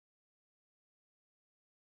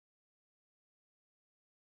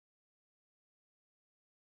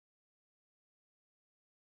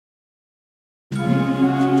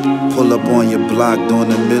Pull up on your block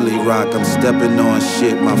doing a milli rock. I'm stepping on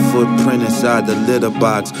shit, my footprint inside the litter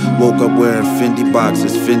box. Woke up wearing Fendi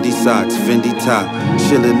boxes, Fendi socks, Fendi top.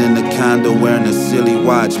 Chilling in the condo wearing a silly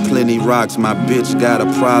watch. Plenty rocks, my bitch got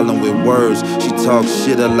a problem with words. She talks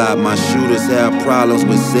shit a lot. My shooters have problems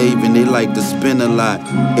with saving, they like to spin a lot.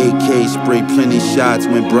 AK spray plenty shots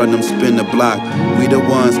when bruh them spin the block. We the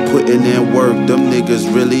ones putting in work, them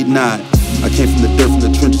niggas really not. I came from the dirt, from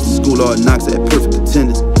the trenches to school, all knocks, I had perfect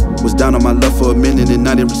attendance. Was down on my luck for a minute and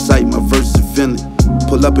I didn't recite my verses in Finland.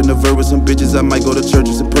 Pull up in the verb with some bitches, I might go to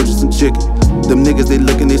churches and purchase some chicken. Them niggas, they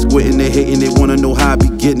looking, they squinting, they hating, they wanna know how I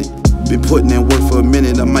be getting it. Been putting in work for a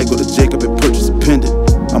minute, I might go to Jacob and purchase a pendant.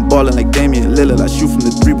 I'm ballin' like Damian Lillard, I shoot from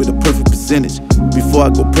the 3 with a perfect percentage. Before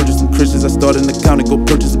I go purchase some Christians, I started an account and go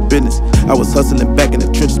purchase a business. I was hustling back in the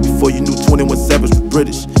trenches before you knew 21 Savage was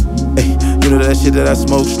British. Ay, you know that shit that I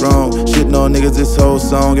smoke strong. Shitting on niggas this whole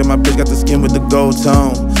song, and my bitch got the skin with the gold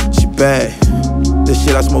tone. She bad. This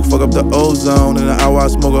shit I smoke fuck up the ozone. In an hour I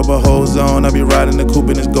smoke up a whole zone. I be riding the coupe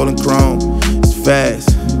in this golden chrome. It's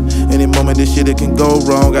fast. Any moment this shit it can go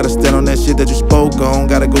wrong. Gotta stand on that shit that you spoke on.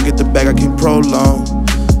 Gotta go get the bag, I can't prolong.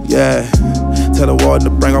 Yeah, tell the warden to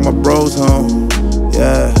bring all my bros home.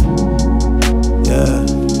 Yeah, yeah.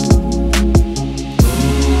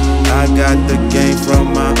 I got the game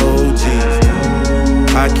from my OGs.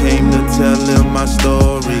 I came to tell them my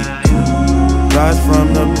story. Rise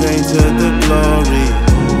from the pain to the glory.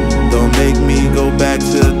 Don't make me go back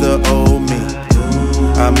to the old me.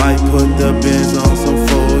 I might put the Benz on some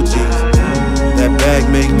 4Gs. That bag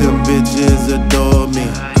make them bitches adore me.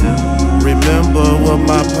 Remember what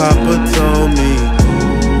my papa told me.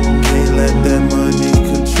 Can't let that money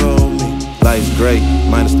control me. Life's great,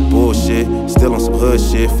 minus the bullshit. Still on some hood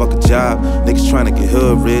shit, fuck a job. Niggas tryna get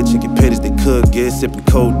hood rich and get paid as they could get. Sipping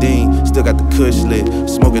codeine, still got the kush lit.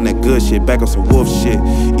 Smoking that good shit, back on some wolf shit.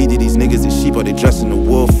 Either these niggas is sheep or they dressed in a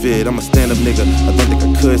wolf fit. I'm a stand-up nigga, I don't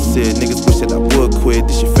think I could sit. Niggas wish that I would quit.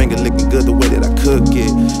 This your finger licking good the way that I could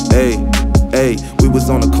get. Hey, hey, we was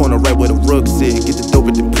on the corner right where the rug sit. Get the dope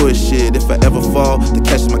and then push it. If I ever fall, the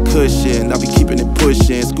cash is my cushion. I'll be keeping it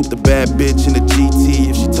pushing. Scoop the bad bitch in the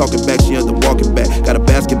GT. If she talking back, she under walking back. Got a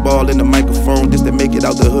basketball in the microphone. This to make it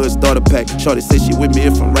out the hood starter pack. Shorty say she with me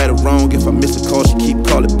if I'm right or wrong. If I miss a call, she keep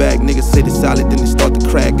calling back. Niggas say they solid, then they start to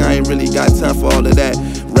crack. I ain't really got time for all of that.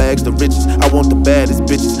 Rags the riches, I want the baddest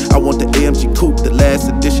bitches. I want the AMG coupe, the last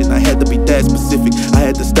edition. I had to be that specific. I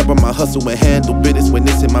had to step on my hustle and handle business. When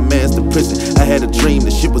this in my man's to prison, I had a dream,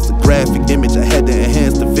 the shit was a graphic image. I had to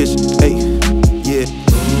enhance the vision. Hey, yeah.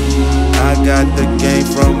 I got the game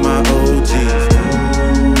from my OGs.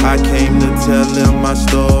 I came to tell them my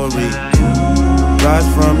story. Rise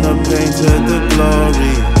from the pain to the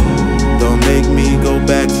glory. Don't make me go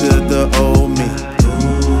back to the old me.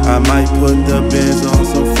 I might put the Benz on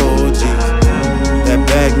some 4Gs. That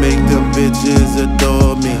bag make them bitches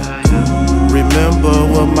adore me. Remember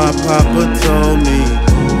what my papa told me.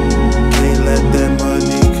 Can't let that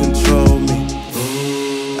money control me.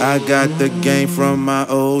 I got the game from my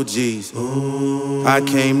OGs. I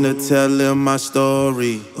came to tell them my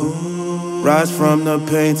story. Rise from the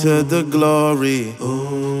pain to the glory.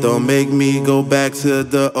 Don't make me go back to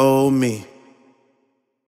the old me.